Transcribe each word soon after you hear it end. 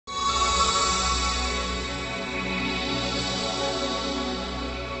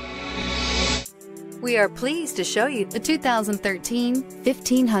We are pleased to show you the 2013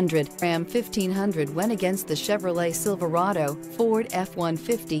 1500. Ram 1500 went against the Chevrolet Silverado, Ford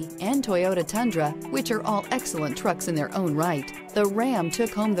F-150, and Toyota Tundra, which are all excellent trucks in their own right. The Ram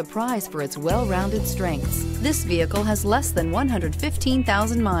took home the prize for its well-rounded strengths. This vehicle has less than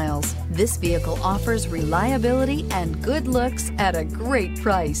 115,000 miles. This vehicle offers reliability and good looks at a great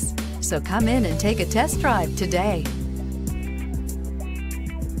price. So come in and take a test drive today.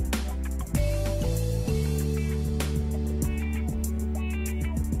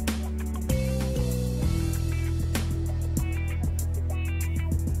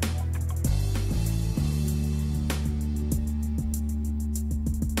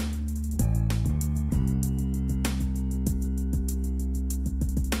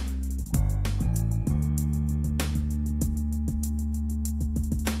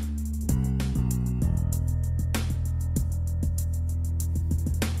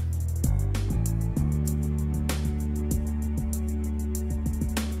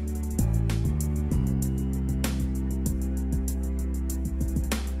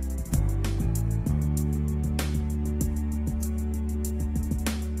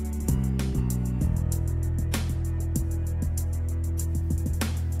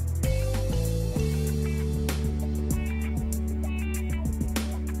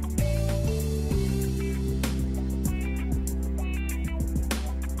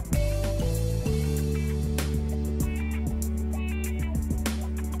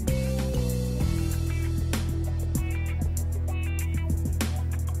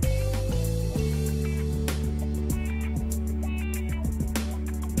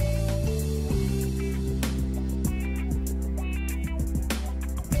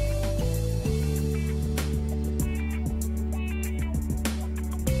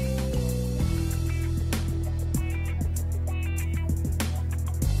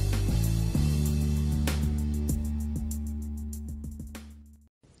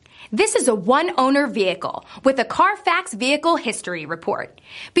 This is a one-owner vehicle with a CARFAX Vehicle History Report.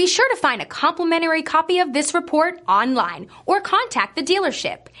 Be sure to find a complimentary copy of this report online or contact the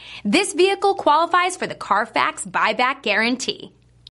dealership. This vehicle qualifies for the CARFAX Buyback Guarantee.